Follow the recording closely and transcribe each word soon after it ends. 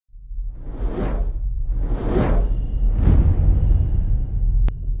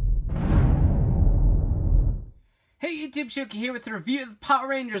YouTube, Shuki here with a review of the Power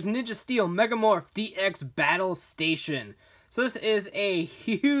Rangers Ninja Steel Mega Morph DX Battle Station. So this is a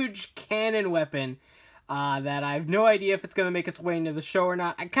huge cannon weapon that I have no idea if it's going to make its way into the show or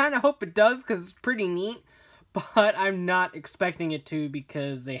not. I kind of hope it does because it's pretty neat, but I'm not expecting it to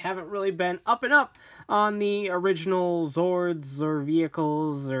because they haven't really been up and up on the original Zords or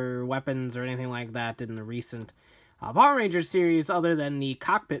vehicles or weapons or anything like that in the recent Power Rangers series, other than the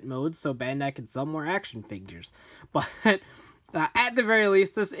cockpit mode, so Bandai can sell more action figures. But at the very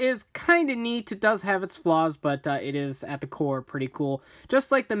least, this is kind of neat. It does have its flaws, but it is, at the core, pretty cool.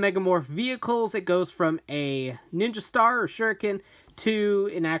 Just like the Mega Morph Vehicles, it goes from a Ninja Star or Shuriken to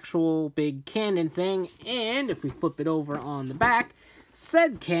an actual big cannon thing. And if we flip it over on the back,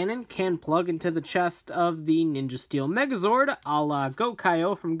 said cannon can plug into the chest of the Ninja Steel Megazord, a la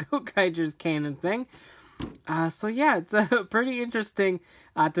Go-Kaio from Go-Kaiger's cannon thing. So yeah, it's pretty interesting,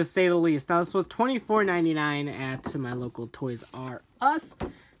 to say the least. Now, this was $24.99 at my local Toys R Us.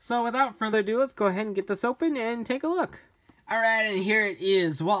 So without further ado, let's go ahead and get this open and take a look. Alright, and here it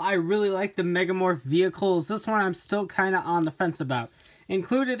is. While I really like the Mega Morph Vehicles, this one I'm still kind of on the fence about.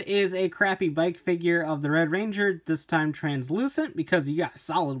 Included is a crappy bike figure of the Red Ranger, this time translucent, because you got a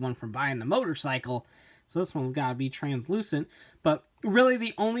solid one from buying the motorcycle. So this one's got to be translucent. But really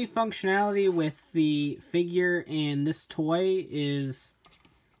the only functionality with the figure and this toy is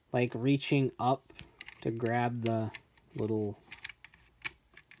like reaching up to grab the little,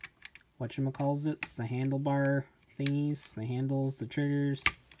 whatchamacallits, the handlebar thingies, the handles, the triggers.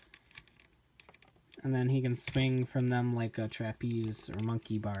 And then he can swing from them like a trapeze or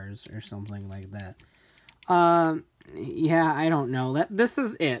monkey bars or something like that. Yeah, I don't know. This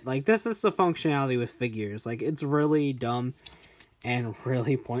is it. Like, this is the functionality with figures. Like, it's really dumb and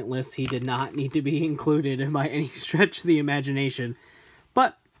really pointless. He did not need to be included by any stretch of the imagination.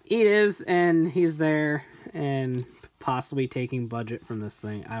 But it is, and he's there, and possibly taking budget from this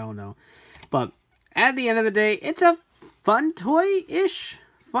thing. I don't know. But at the end of the day, it's a fun toy-ish.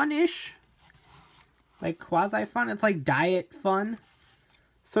 Fun-ish. Like, quasi-fun. It's like diet fun,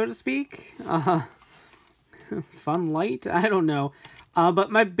 so to speak. Fun light? I don't know.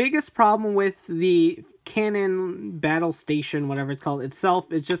 But my biggest problem with the cannon battle station, whatever it's called, itself,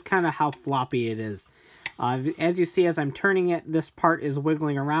 is just kind of how floppy it is. As you see, as I'm turning it, this part is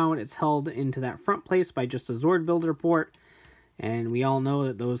wiggling around. It's held into that front place by just a Zord Builder port. And we all know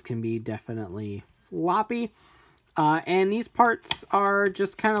that those can be definitely floppy. And these parts are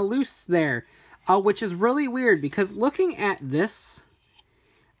just kind of loose there. Which is really weird, because looking at this,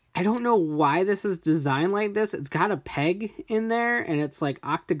 I don't know why this is designed like this. It's got a peg in there, and it's like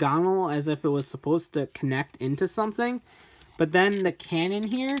octagonal, as if it was supposed to connect into something. But then the cannon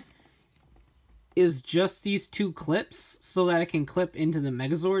here is just these two clips, so that it can clip into the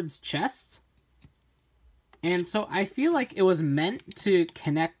Megazord's chest. And so I feel like it was meant to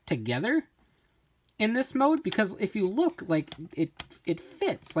connect together in this mode, because if you look, like, it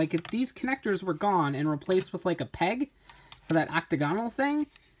fits. Like, if these connectors were gone and replaced with, like, a peg for that octagonal thing,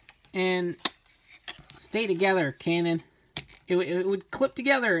 and stay together, cannon, it would clip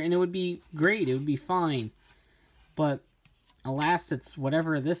together, and it would be great. It would be fine. But, alas, it's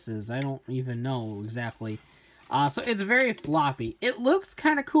whatever this is. I don't even know exactly. So it's very floppy. It looks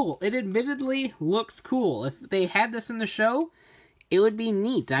kind of cool. It admittedly looks cool. If they had this in the show, it would be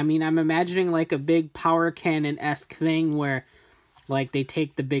neat. I mean, I'm imagining like a big power cannon-esque thing where, like, they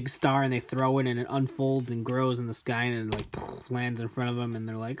take the big star and they throw it and it unfolds and grows in the sky and it, like, poof, lands in front of them and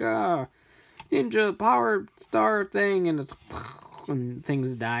they're like, oh, ninja power star thing, and it's poof, and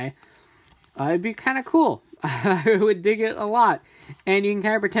things die. It'd be kind of cool. I would dig it a lot. And you can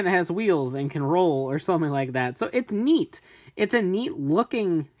kind of pretend it has wheels and can roll or something like that. So it's neat. It's a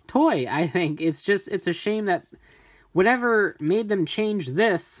neat-looking toy, I think. It's just, it's a shame that whatever made them change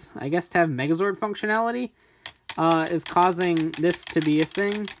this, I guess to have Megazord functionality, is causing this to be a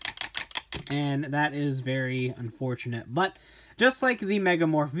thing. And that is very unfortunate. But just like the Mega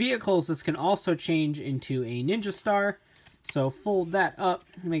Morph Vehicles, this can also change into a Ninja Star. So fold that up,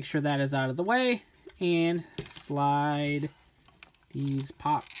 make sure that is out of the way, and slide these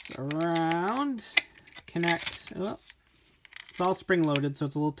pots around. Connect. Oh, it's all spring-loaded, so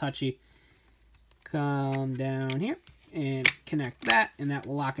it's a little touchy. Come down here and connect that, and that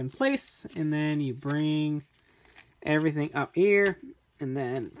will lock in place. And then you bring everything up here and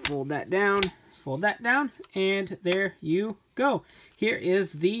then fold that down, and there you go. Here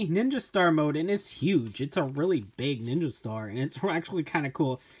is the Ninja Star mode, and it's huge. It's a really big Ninja Star, and it's actually kind of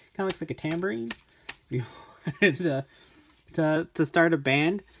cool. Kind of looks like a tambourine if you wanted to start a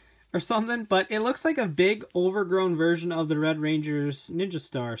band or something, but it looks like a big overgrown version of the Red Ranger's Ninja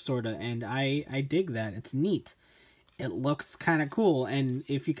Star, sorta, and I dig that. It's neat. it looks kind of cool. And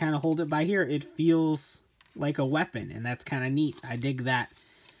if you kind of hold it by here, it feels like a weapon, and that's kind of neat. I dig that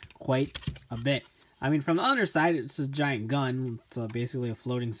quite a bit. I mean, from the other side, it's a giant gun. It's basically a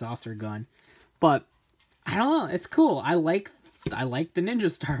floating saucer gun. But I don't know. It's cool. I like the Ninja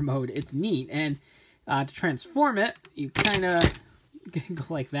Star mode. It's neat. And to transform it, you kind of go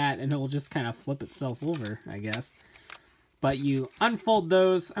like that, and it will just kind of flip itself over, I guess. But you unfold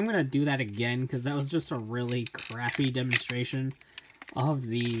those. I'm going to do that again because that was just a really crappy demonstration of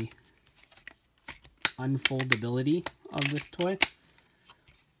the unfoldability of this toy.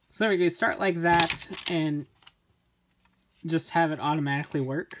 So there we go. Start like that and just have it automatically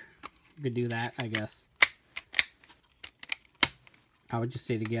work. You could do that, I guess. I would just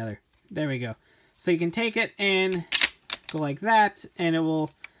stay together. There we go. So you can take it and go like that, and it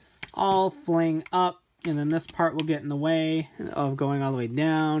will all fling up, and then this part will get in the way of going all the way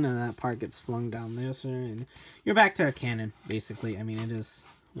down, and that part gets flung down this, and you're back to a cannon, basically. I mean, it is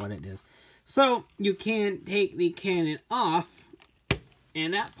what it is. So you can take the cannon off,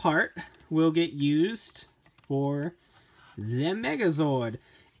 and that part will get used for the Megazord.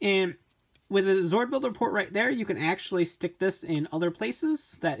 And with a Zord Builder port right there, you can actually stick this in other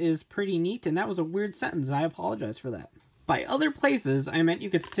places. That is pretty neat, and that was a weird sentence. I apologize for that. By other places, I meant you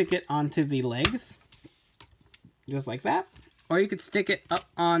could stick it onto the legs, just like that. Or you could stick it up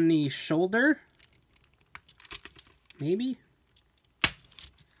on the shoulder, maybe.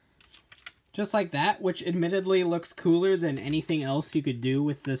 Just like that, which admittedly looks cooler than anything else you could do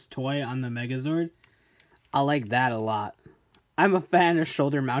with this toy on the Megazord. I like that a lot. I'm a fan of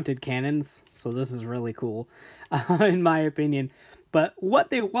shoulder-mounted cannons, so this is really cool, in my opinion. But what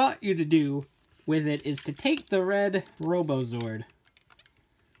they want you to do with it is to take the red Robozord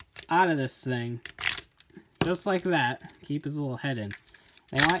out of this thing, just like that. Keep his little head in.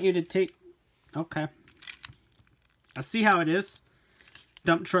 They want you to take... Okay. I see how it is.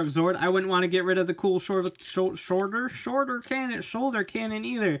 Dump truck Zord. I wouldn't want to get rid of the cool shoulder cannon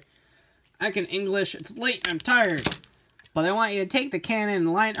either. I can English. It's late. I'm tired. But I want you to take the cannon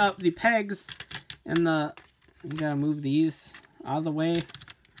and line up the pegs and the... You gotta move these out of the way,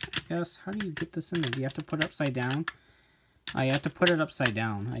 I guess. How do you get this in there? Do you have to put it upside down? Oh, you have to put it upside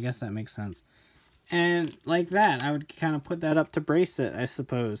down. I guess that makes sense. And like that, I would kind of put that up to brace it, I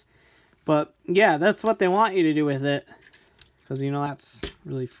suppose. But yeah, that's what they want you to do with it. Because, you know, that's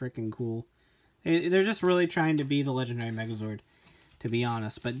really freaking cool. They're just really trying to be the legendary Megazord, to be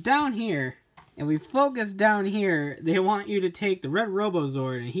honest. But down here, and we focus down here, they want you to take the red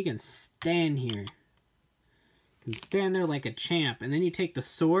Robozord, and he can stand here. He can stand there like a champ. And then you take the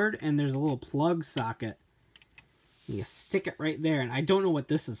sword, and there's a little plug socket. And you stick it right there. And I don't know what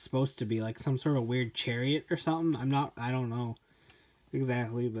this is supposed to be, like some sort of weird chariot or something. I don't know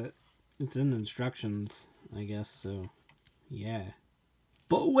exactly, but it's in the instructions, I guess, so... Yeah.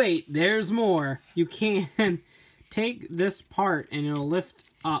 But wait, there's more. You can take this part and it'll lift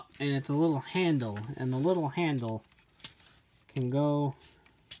up, and it's a little handle, and the little handle can go...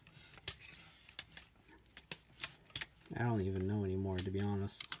 I don't even know anymore, to be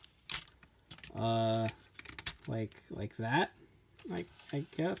honest. Like that? I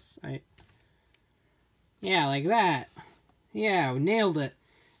guess? Yeah, like that. Yeah, we nailed it.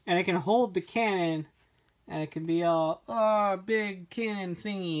 And I can hold the cannon... And it can be all, oh, big cannon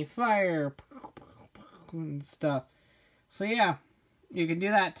thingy, fire, and stuff. So yeah, you can do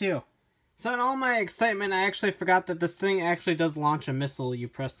that too. So in all my excitement, I actually forgot that this thing actually does launch a missile. You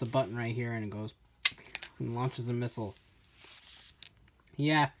press the button right here and it goes, and launches a missile.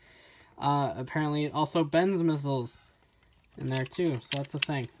 Yeah, apparently it also bends missiles in there too, so that's the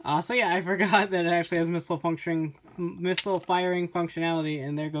thing. So yeah, I forgot that it actually has missile firing functionality,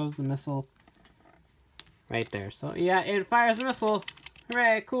 and there goes the missile. Right there. So, yeah, it fires a missile.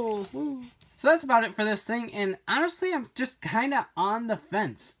 Hooray, cool. Woo. So that's about it for this thing. And honestly, I'm just kind of on the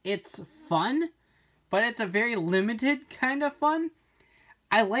fence. It's fun, but it's a very limited kind of fun.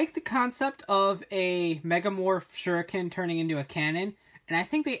 I like the concept of a Mega Morph Shuriken turning into a cannon. And I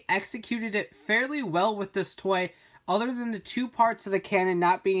think they executed it fairly well with this toy, other than the two parts of the cannon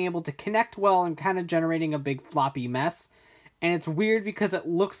not being able to connect well and kind of generating a big floppy mess. And it's weird because it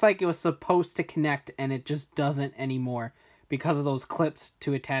looks like it was supposed to connect and it just doesn't anymore because of those clips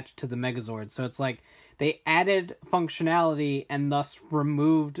to attach to the Megazord. So it's like they added functionality and thus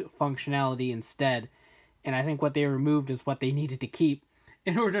removed functionality instead. And I think what they removed is what they needed to keep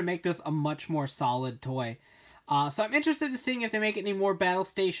in order to make this a much more solid toy. So I'm interested in seeing if they make any more battle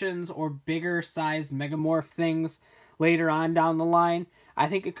stations or bigger sized Megamorph things later on down the line. I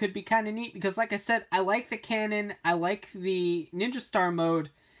think it could be kind of neat because, like I said, I like the cannon, I like the Ninja Star mode,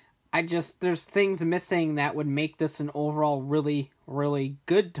 there's things missing that would make this an overall really, really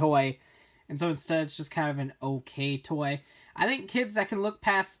good toy. And so instead it's just kind of an okay toy. I think kids that can look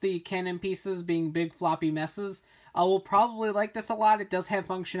past the cannon pieces being big floppy messes will probably like this a lot. It does have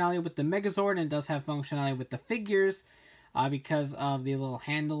functionality with the Megazord, and it does have functionality with the figures because of the little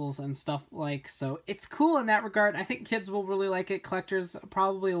handles and stuff like. So it's cool in that regard. I think kids will really like it. Collectors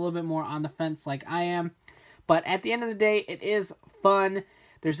probably a little bit more on the fence like I am. But at the end of the day, it is fun.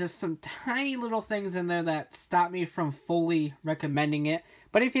 There's just some tiny little things in there that stop me from fully recommending it.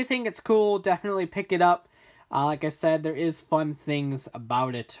 But if you think it's cool, definitely pick it up. Like I said, there is fun things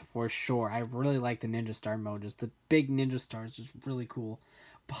about it for sure. I really like the Ninja Star mode. Just the big Ninja Star is just really cool.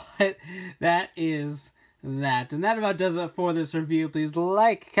 But that is that. And that about does it for this review. Please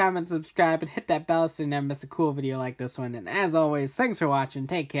like, comment, subscribe, and hit that bell so you never miss a cool video like this one. And as always, thanks for watching.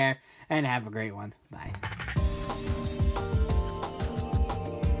 Take care, and have a great one. Bye.